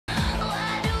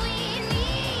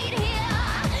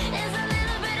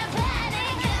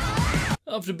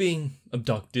after being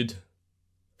abducted,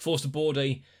 forced aboard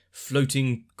a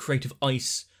floating crate of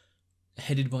ice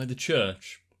headed by the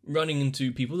church, running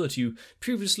into people that you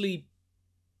previously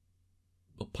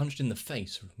punched in the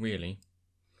face, really.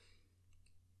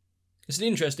 It's an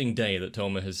interesting day that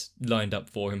Tolma has lined up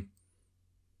for him.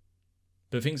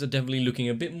 But things are definitely looking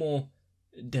a bit more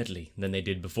deadly than they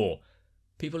did before.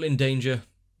 People in danger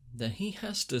that he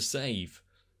has to save.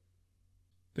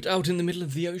 But out in the middle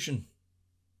of the ocean,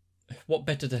 what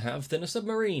better to have than a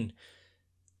submarine?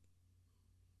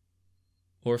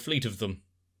 Or a fleet of them.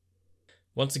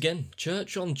 Once again,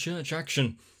 church on church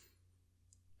action.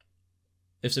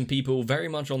 There's some people very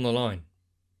much on the line.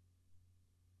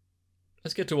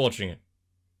 Let's get to watching it.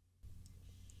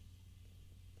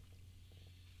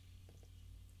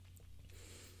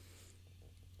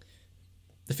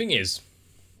 The thing is,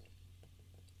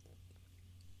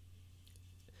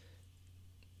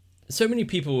 so many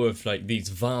people with like these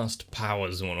vast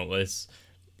powers and all this,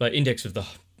 like index of the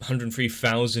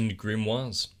 103,000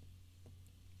 grimoires.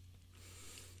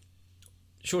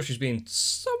 Sure, she's being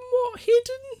somewhat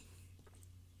hidden,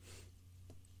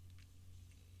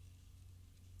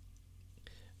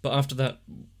 but after that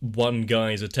one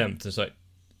guy's attempt, it's like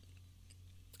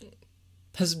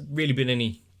hasn't really been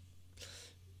any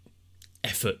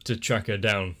effort to track her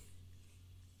down.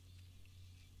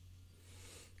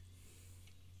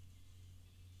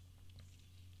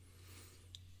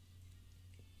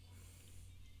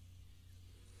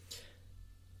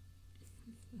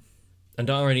 And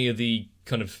are any of the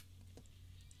kind of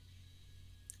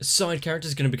side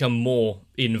characters going to become more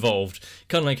involved?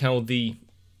 Kind of like how the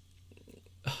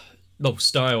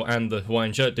Style and the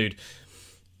Hawaiian shirt dude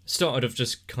started off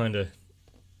just kind of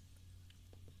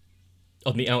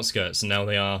on the outskirts, and now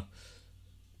they are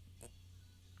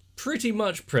pretty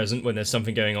much present when there's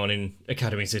something going on in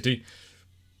Academy City.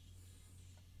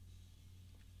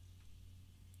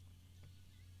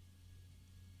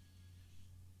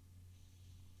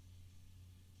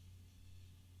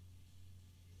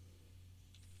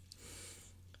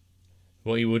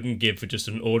 What you wouldn't give for just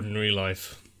an ordinary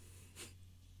life.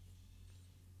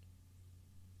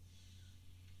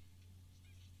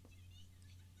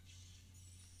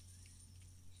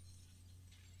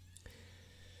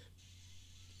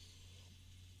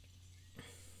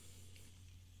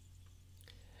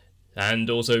 And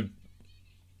also,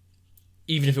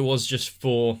 even if it was just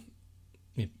for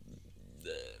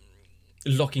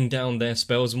locking down their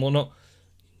spells and whatnot,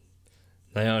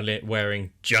 they are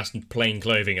wearing just plain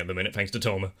clothing at the minute, thanks to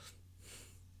Tolma.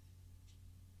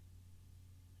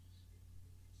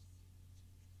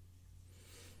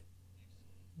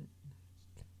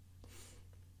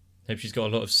 Hope she's got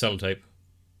a lot of sellotape.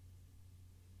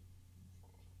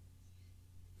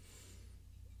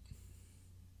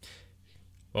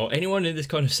 Well, anyone in this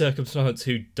kind of circumstance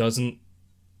who doesn't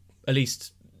at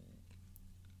least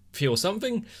feel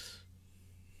something,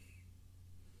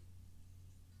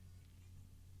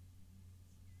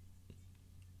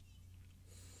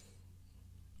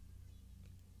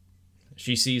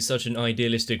 she sees such an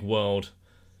idealistic world,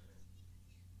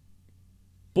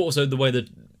 but also the way that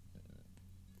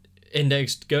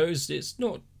Indexed goes, it's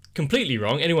not completely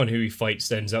wrong. Anyone who he fights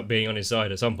ends up being on his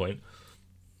side at some point.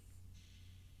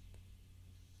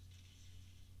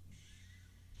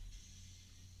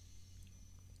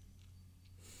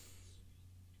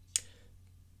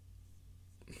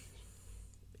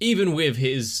 Even with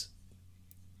his,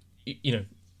 you know,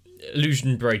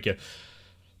 illusion breaker,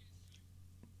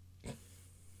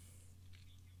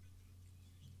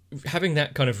 having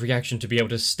that kind of reaction to be able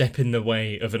to step in the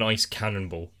way of an ice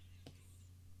cannonball.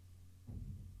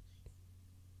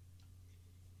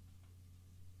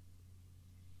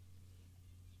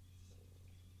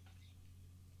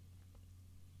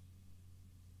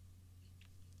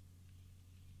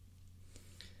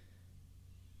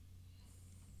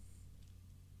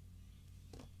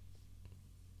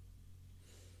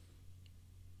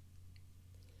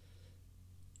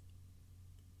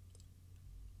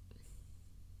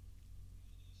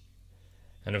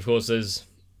 And of course there's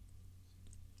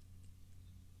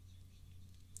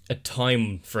a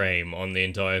time frame on the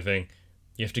entire thing.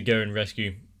 You have to go and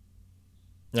rescue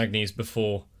Agnes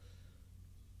before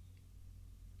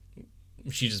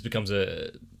she just becomes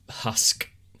a husk.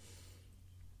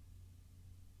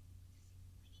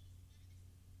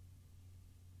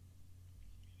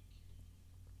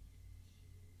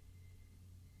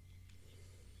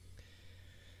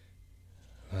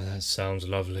 Well, that sounds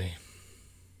lovely.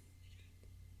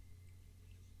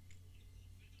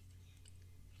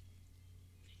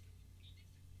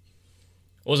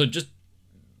 Also, just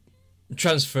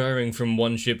transferring from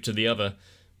one ship to the other,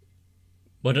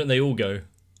 Why don't they all go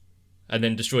and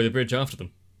then destroy the bridge after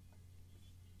them?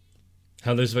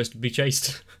 How are they supposed to be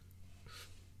chased?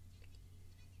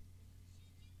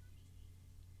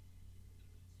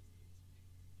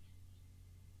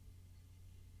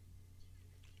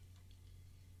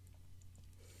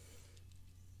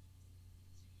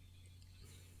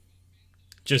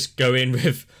 Just go in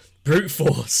with brute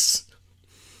force.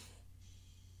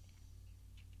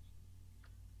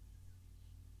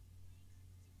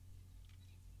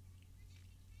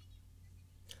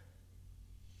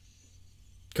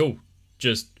 Cool.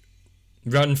 Just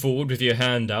run forward with your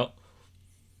hand out.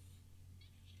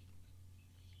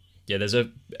 Yeah, there's a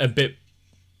bit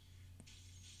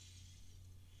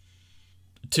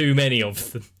too many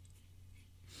of them.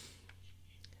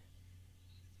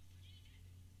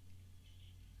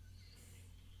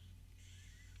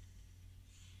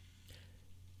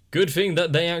 Good thing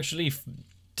that they actually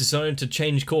decided to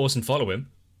change course and follow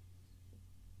him.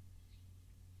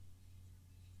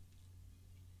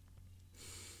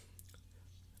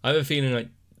 I have a feeling like,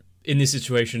 in this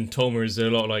situation, Toma is a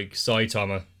lot like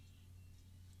Saitama,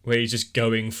 where he's just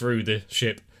going through the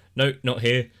ship. No, not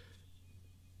here.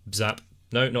 Zap.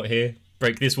 No, not here.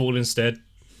 Break this wall instead.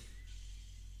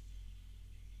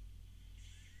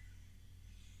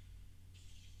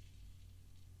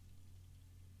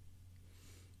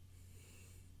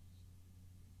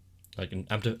 Like an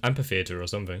amphitheater or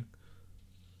something.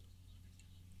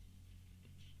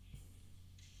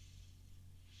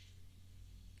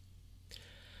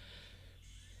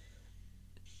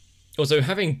 Also,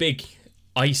 having big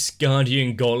ice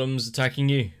guardian golems attacking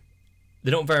you,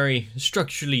 they're not very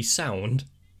structurally sound.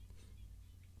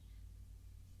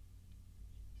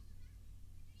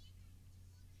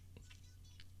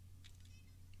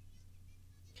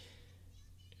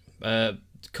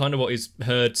 Kind of what he's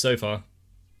heard so far.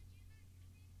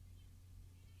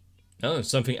 Oh,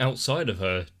 something outside of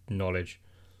her knowledge.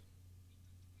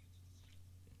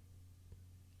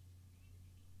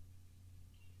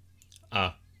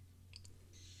 Ah.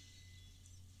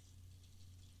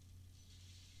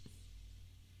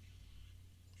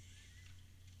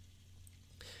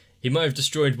 He might have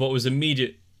destroyed what was the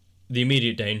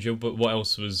immediate danger, but what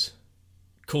else was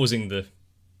causing the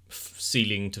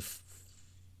ceiling to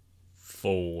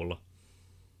fall?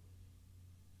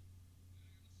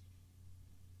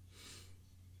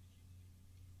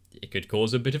 It could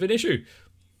cause a bit of an issue.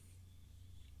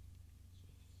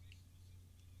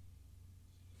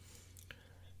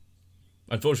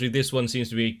 Unfortunately, this one seems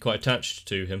to be quite attached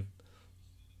to him.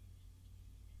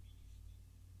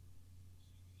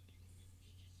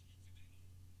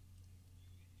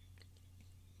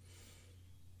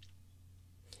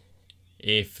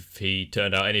 If he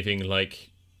turned out anything like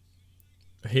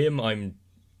him, I'm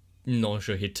not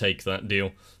sure he'd take that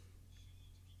deal.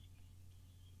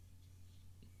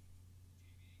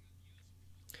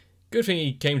 Good thing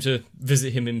he came to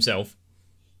visit him himself.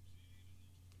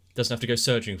 Doesn't have to go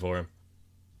searching for him.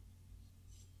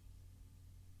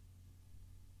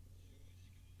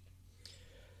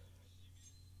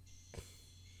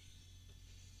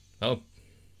 Oh.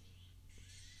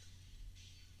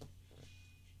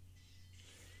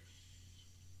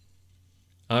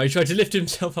 Oh, he tried to lift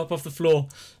himself up off the floor.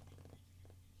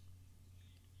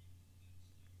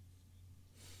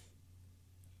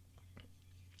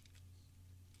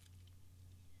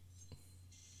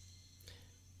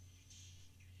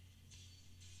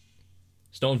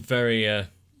 It's not very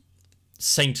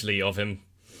saintly of him.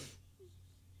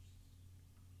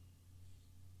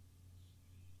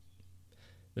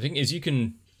 The thing is, you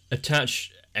can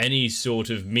attach any sort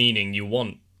of meaning you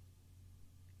want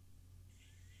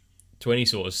to any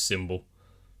sort of symbol.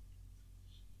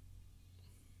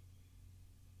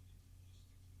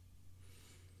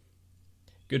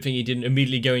 Good thing he didn't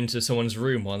immediately go into someone's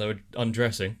room while they were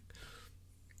undressing.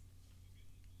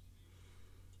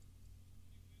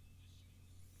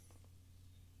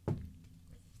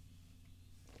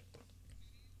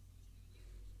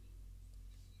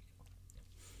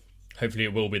 Hopefully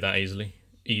it will be that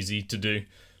easy to do.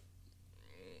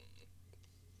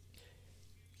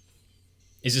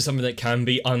 Is this something that can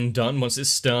be undone once it's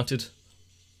started?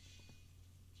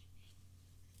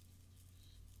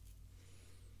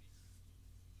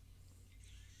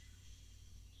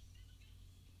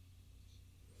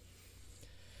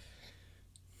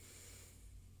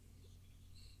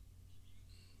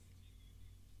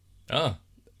 Ah.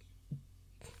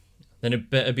 Then it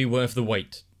better be worth the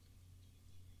wait.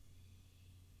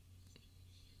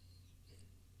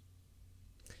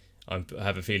 I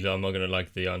have a feeling I'm not going to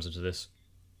like the answer to this.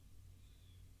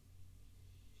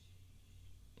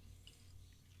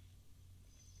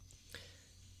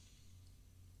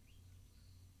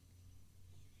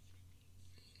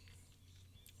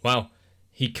 Wow,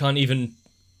 he can't even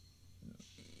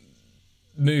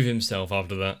move himself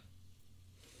after that.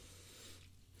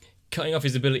 Cutting off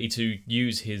his ability to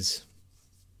use his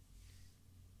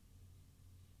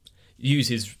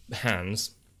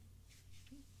hands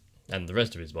and the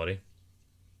rest of his body.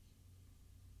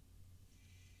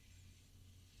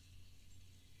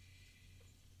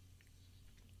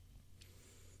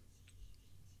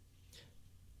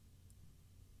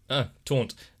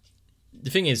 Taunt. The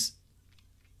thing is,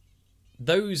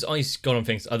 those ice golem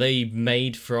things, are they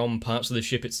made from parts of the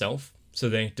ship itself? So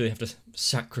do they have to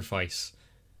sacrifice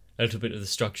a little bit of the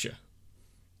structure?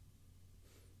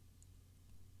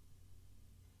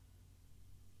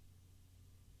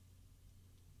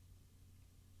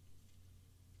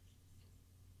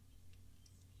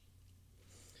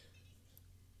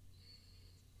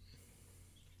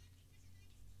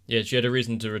 Yeah, she had a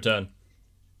reason to return.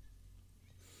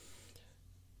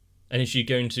 And is she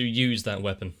going to use that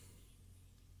weapon?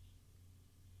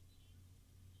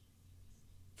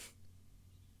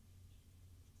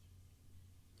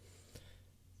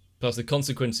 Plus the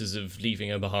consequences of leaving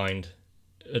her behind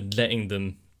and letting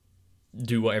them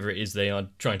do whatever it is they are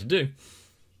trying to do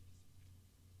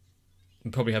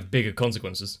will probably have bigger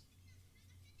consequences.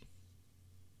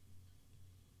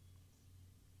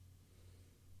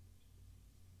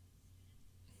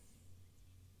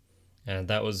 And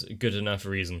that was a good enough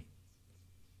reason.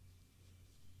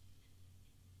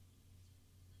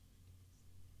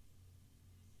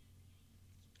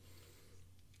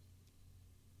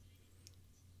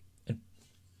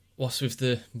 What's with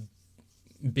the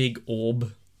big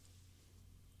orb?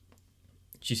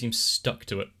 She seems stuck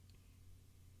to it.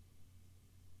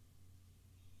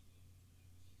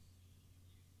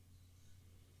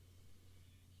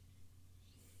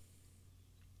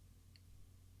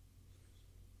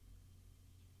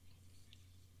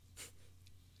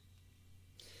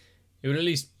 It would at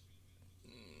least...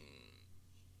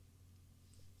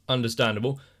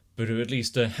 understandable, but it would at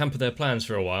least hamper their plans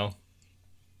for a while.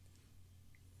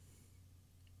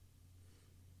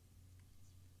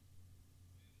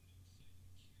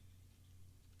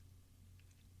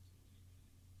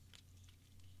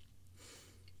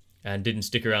 And didn't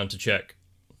stick around to check.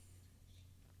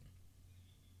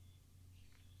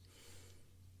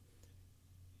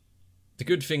 The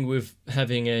good thing with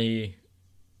having a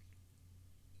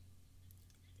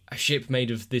ship made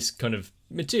of this kind of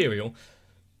material,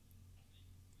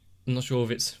 I'm not sure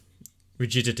of its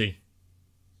rigidity.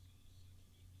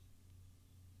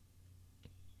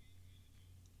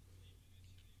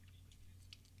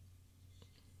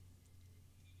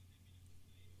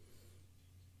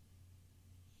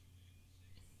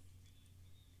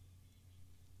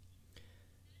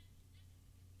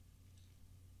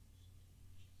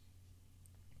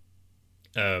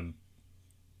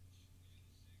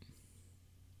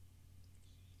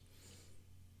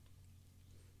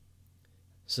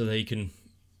 So they can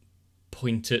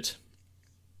point it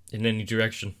in any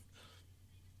direction.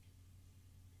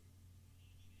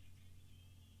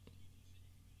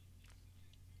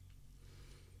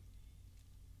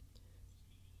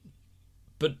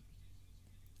 But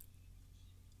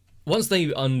once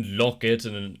they unlock it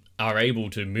and are able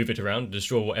to move it around and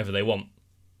destroy whatever they want,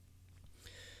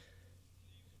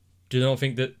 do you not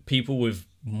think that people with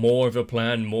more of a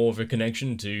plan, more of a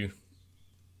connection to,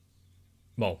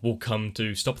 well, will come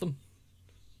to stop them?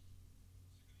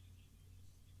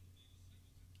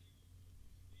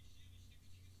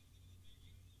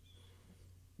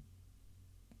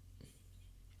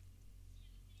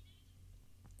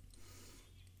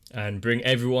 And bring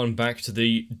everyone back to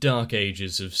the dark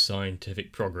ages of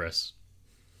scientific progress.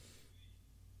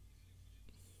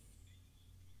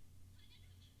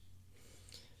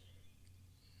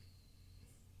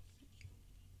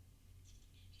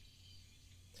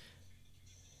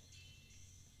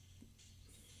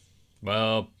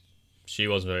 Well, she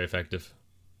wasn't very effective.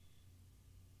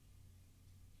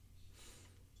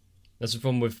 That's the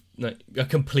problem with like, a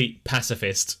complete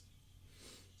pacifist.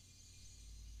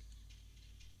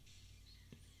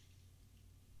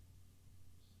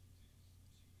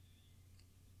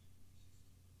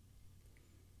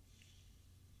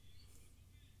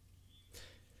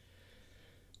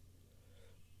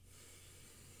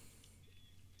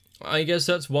 I guess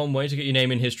that's one way to get your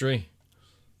name in history.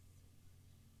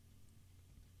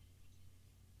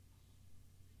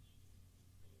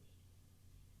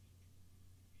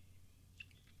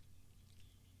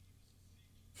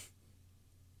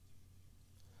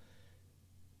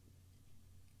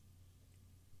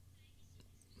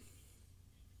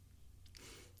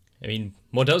 I mean,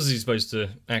 what else is he supposed to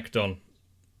act on?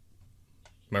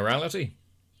 Morality?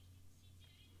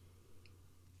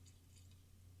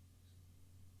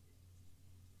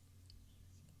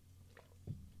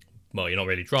 Well, you're not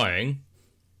really trying.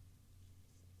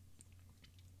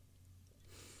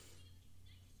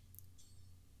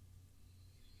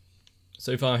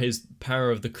 So far, his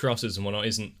power of the crosses and whatnot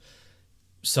isn't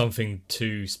something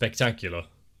too spectacular.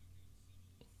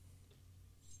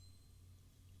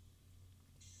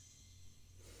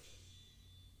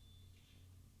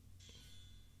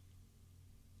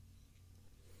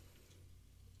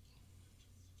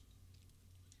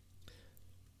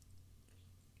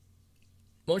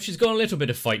 Well, she's got a little bit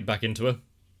of fight back into her.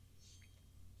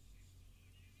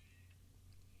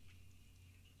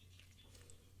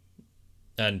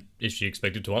 And is she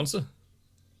expected to answer?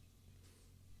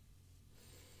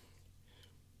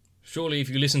 Surely, if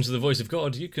you listen to the voice of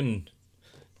God, you can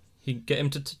get him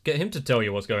to tell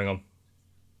you what's going on.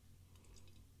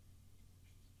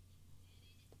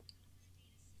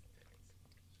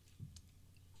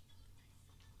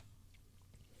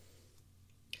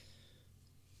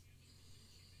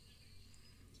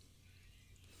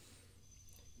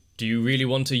 Do you really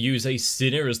want to use a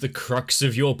sinner as the crux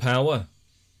of your power?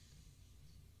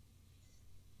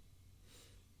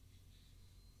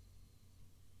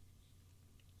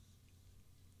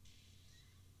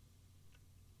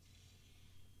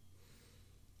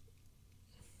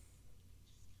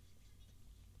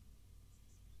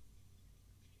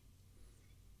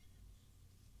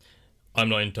 I'm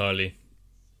not entirely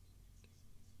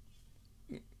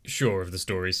sure of the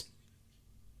stories.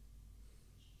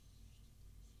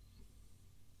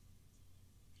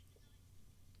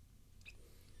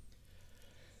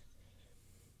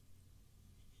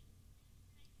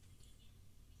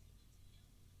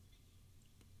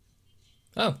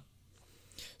 Oh.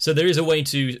 So there is a way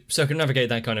to circumnavigate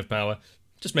that kind of power.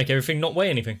 Just make everything not weigh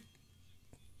anything.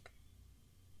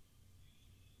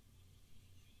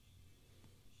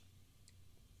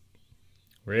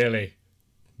 Really?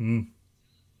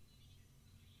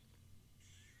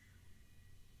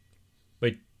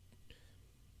 Wait.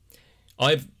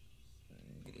 I've...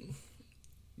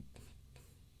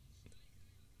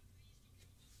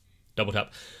 Double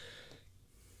tap.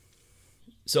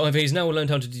 So either he's now learned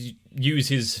how to use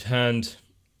his hand,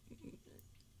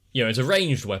 you know, as a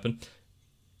ranged weapon,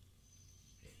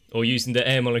 or using the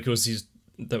air molecules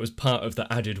that was part of the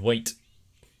added weight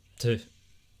to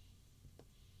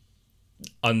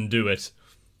undo it.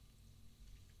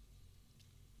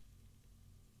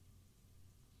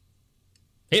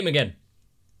 Hit him again.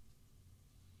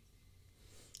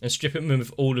 And strip him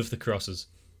of all of the crosses.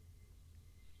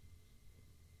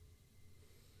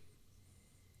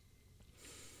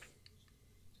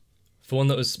 For one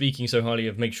that was speaking so highly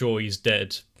of make sure he's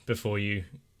dead before you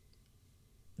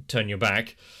turn your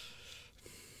back.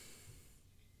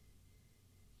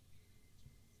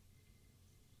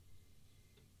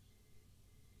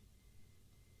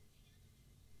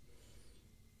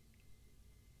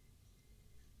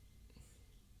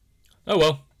 Oh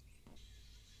well.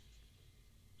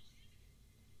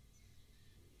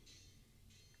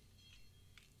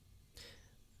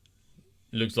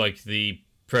 Looks like the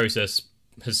process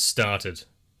has started.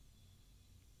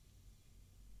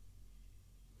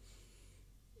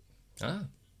 Ah.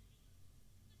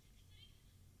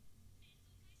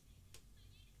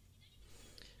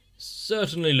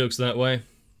 Certainly looks that way.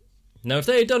 Now, if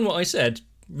they had done what I said,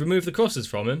 remove the crosses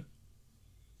from him.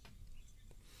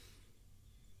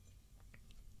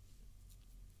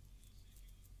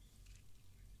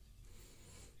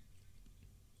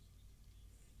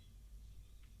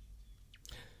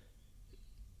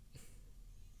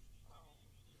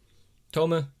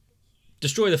 Toma,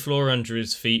 destroy the floor under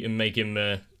his feet and make him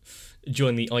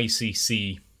join the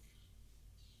ICC.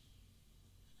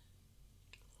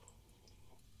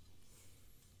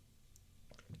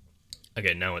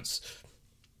 Okay, now it's...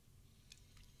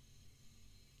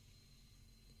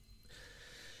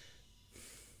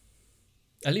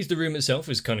 At least the room itself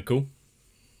is kind of cool.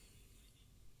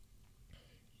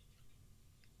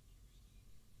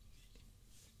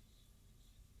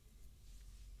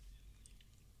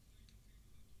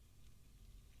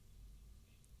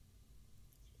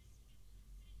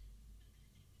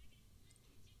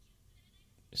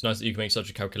 It's nice that you can make such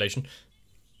a calculation.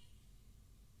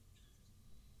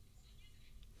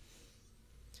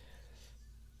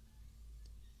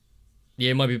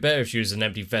 Yeah, it might be better if she was an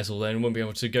empty vessel then, and wouldn't be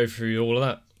able to go through all of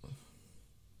that.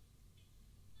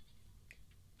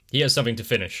 He has something to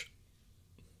finish.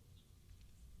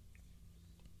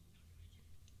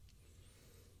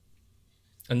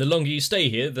 And the longer you stay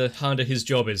here, the harder his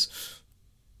job is.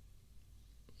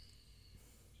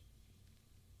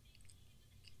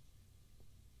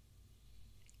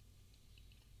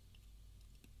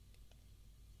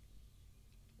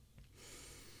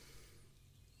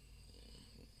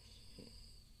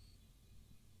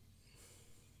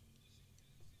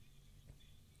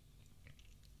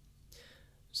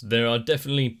 So there are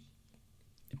definitely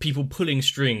people pulling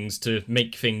strings to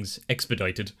make things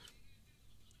expedited.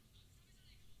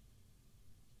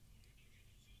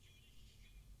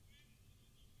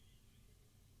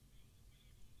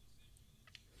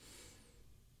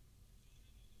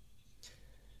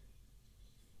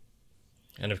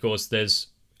 And of course, there's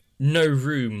no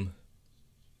room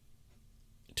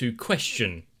to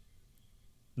question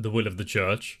the will of the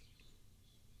church.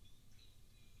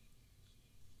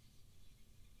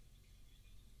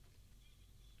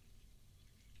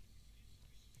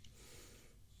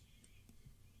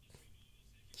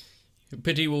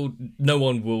 Pity no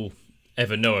one will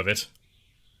ever know of it.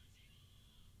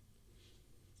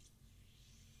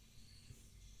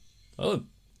 Oh,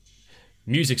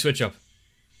 music switch up.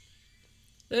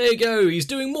 There you go, he's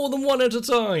doing more than one at a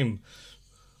time.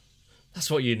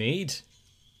 That's what you need.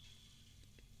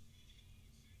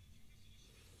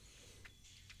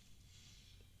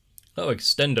 Oh,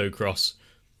 extendo cross.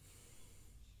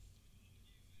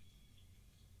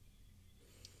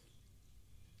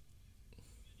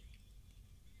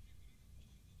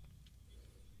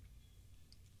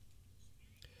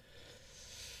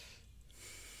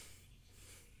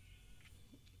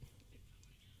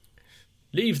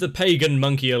 Leave the pagan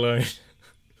monkey alone.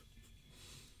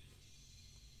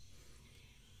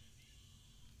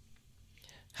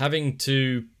 Having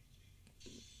to...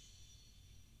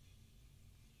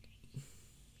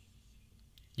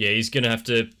 Yeah, he's gonna have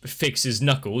to fix his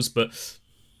knuckles, but...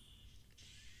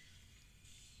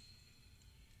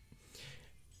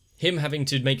 him having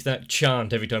to make that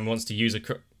chant every time he wants to use a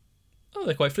oh,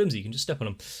 they're quite flimsy, you can just step on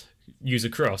them. Use a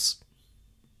cross.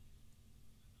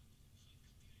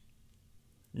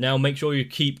 Now make sure you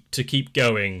keep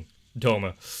going,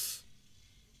 Toma.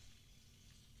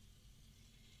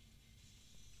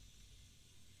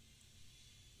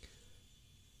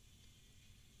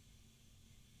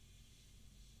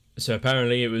 So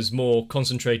apparently it was more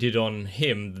concentrated on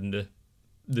him than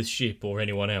the ship or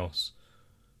anyone else.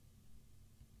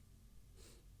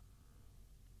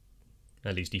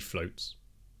 At least he floats.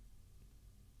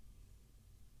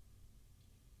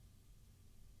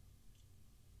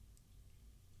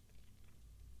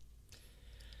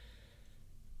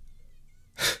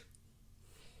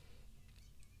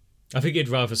 I think he'd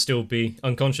rather still be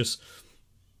unconscious.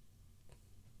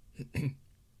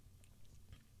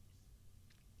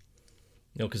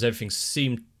 No, because everything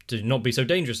seemed to not be so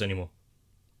dangerous anymore.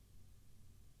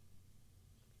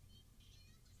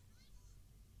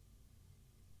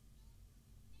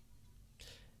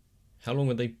 How long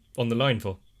were they on the line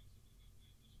for?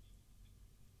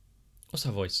 What's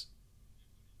that voice?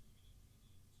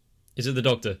 Is it the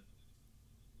doctor?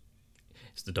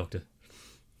 It's the doctor.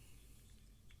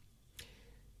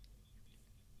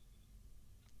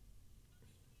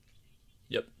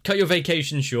 Yep, cut your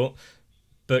vacation short,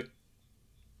 but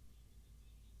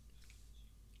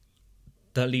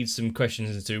that leads some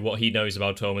questions into what he knows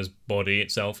about Toma's body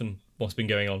itself and what's been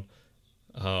going on.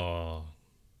 Oh.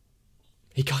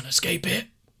 He can't escape it.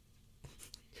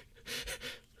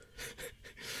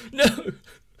 No!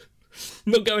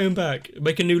 Not going back.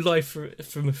 Make a new life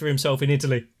for himself in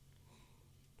Italy.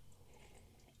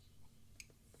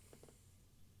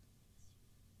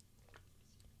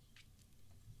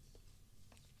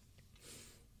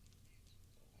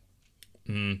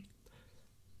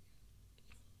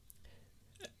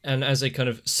 And as a kind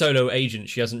of solo agent,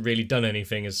 she hasn't really done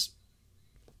anything as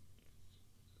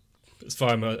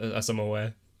far as I'm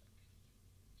aware.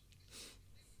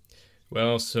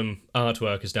 Well, some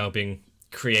artwork is now being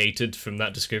created from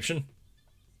that description.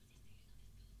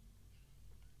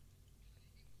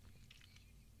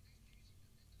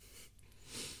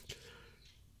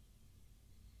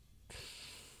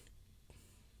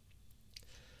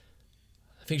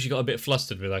 I think she got a bit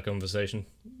flustered with that conversation.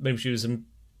 Maybe she was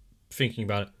thinking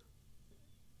about it.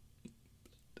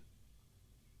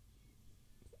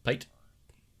 Plate.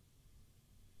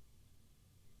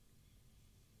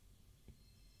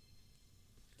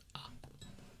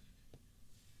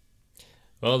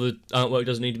 Well, the artwork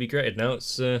doesn't need to be created now.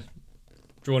 It's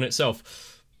drawn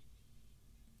itself.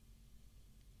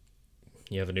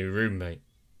 You have a new roommate.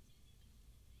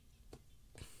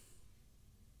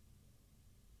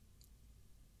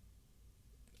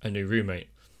 A new roommate.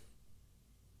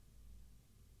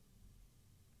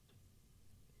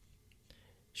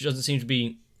 She doesn't seem to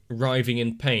be writhing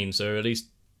in pain, so at least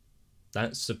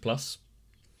that's a plus.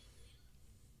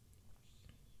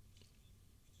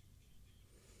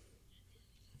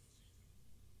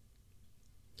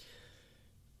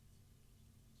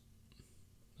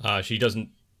 She doesn't...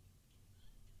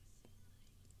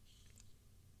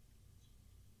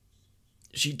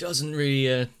 she doesn't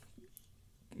really,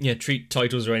 treat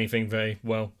titles or anything very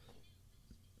well.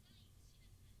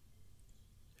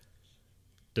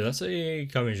 Did I say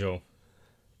Kamijo?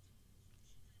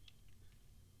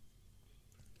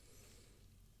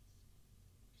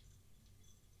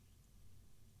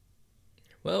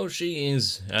 Well, she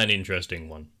is an interesting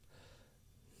one.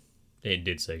 It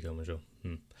did say Kamijo.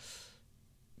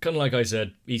 Kind of like I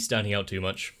said, he's standing out too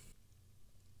much.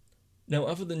 Now,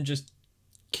 other than just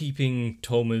keeping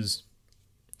Toma's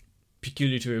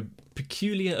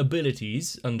peculiar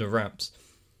abilities under wraps,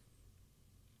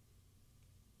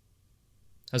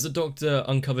 has the Doctor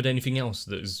uncovered anything else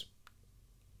that is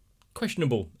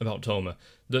questionable about Toma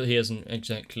that he hasn't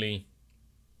exactly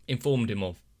informed him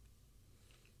of?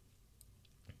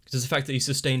 Does the fact that he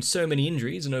sustained so many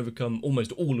injuries and overcome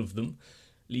almost all of them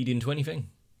lead into anything?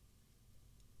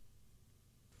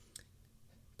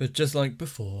 But just like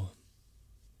before,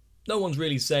 no one's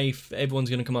really safe. Everyone's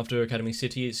going to come after Academy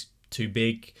City. It's too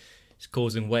big. It's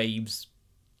causing waves.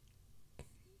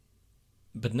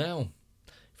 But now,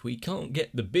 if we can't get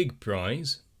the big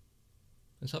prize,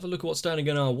 let's have a look at what's standing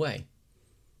in our way.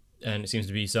 And it seems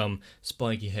to be some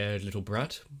spiky-haired little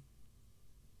brat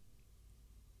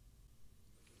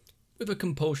with a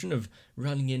compulsion of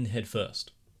running in head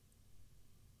first.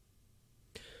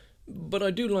 But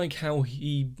I do like how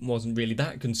he wasn't really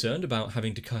that concerned about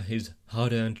having to cut his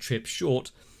hard-earned trip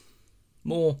short.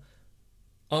 More,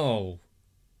 oh,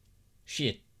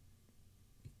 shit,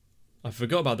 I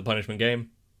forgot about the punishment game.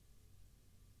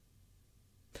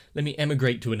 Let me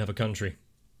emigrate to another country.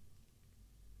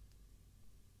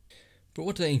 But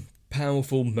what a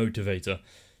powerful motivator.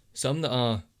 Some that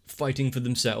are fighting for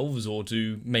themselves or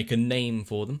to make a name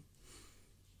for them,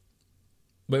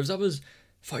 whereas others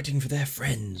fighting for their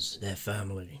friends, their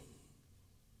family,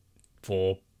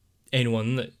 for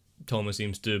anyone that Toma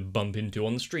seems to bump into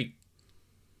on the street.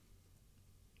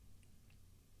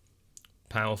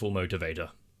 Powerful motivator.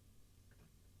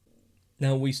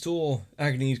 Now, we saw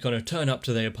Agnes kind of turn up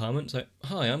to their apartment, say,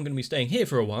 "Hi, I'm going to be staying here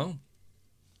for a while."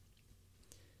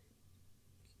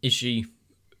 Is she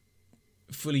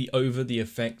fully over the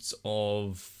effects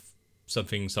of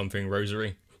something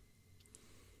rosary?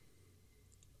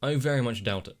 I very much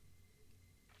doubt it.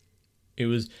 It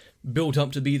was built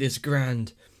up to be this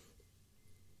grand,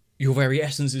 your very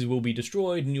essences will be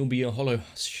destroyed and you'll be a hollow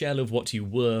shell of what you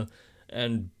were,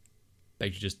 and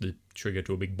basically just the trigger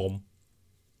to a big bomb.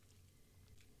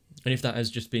 And if that has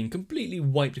just been completely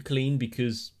wiped clean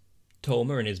because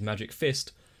Toma and his magic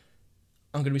fist,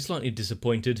 I'm going to be slightly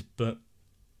disappointed, but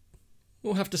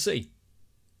we'll have to see.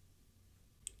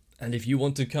 And if you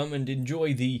want to come and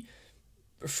enjoy the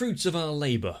fruits of our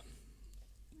labour,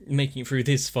 making it through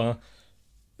this far,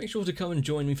 make sure to come and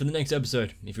join me for the next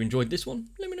episode. If you enjoyed this one,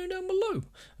 let me know down below.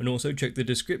 And also check the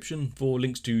description for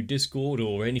links to Discord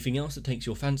or anything else that takes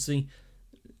your fancy.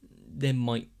 There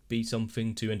might be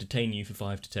something to entertain you for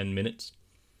 5 to 10 minutes.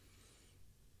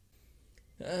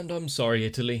 And I'm sorry,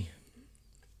 Italy.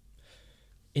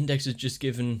 Index has just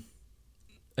given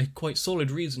a quite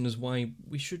solid reason as why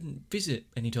we shouldn't visit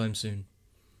anytime soon.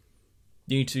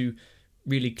 You need to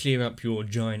really clear up your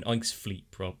giant ice fleet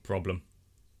problem.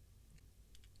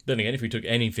 Then again, if we took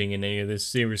anything in any of this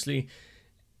seriously,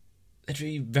 there'd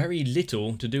be very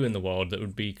little to do in the wild that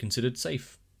would be considered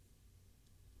safe.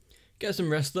 Get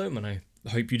some rest though, and I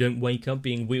hope you don't wake up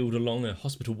being wheeled along a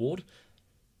hospital ward.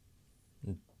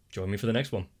 Join me for the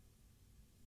next one.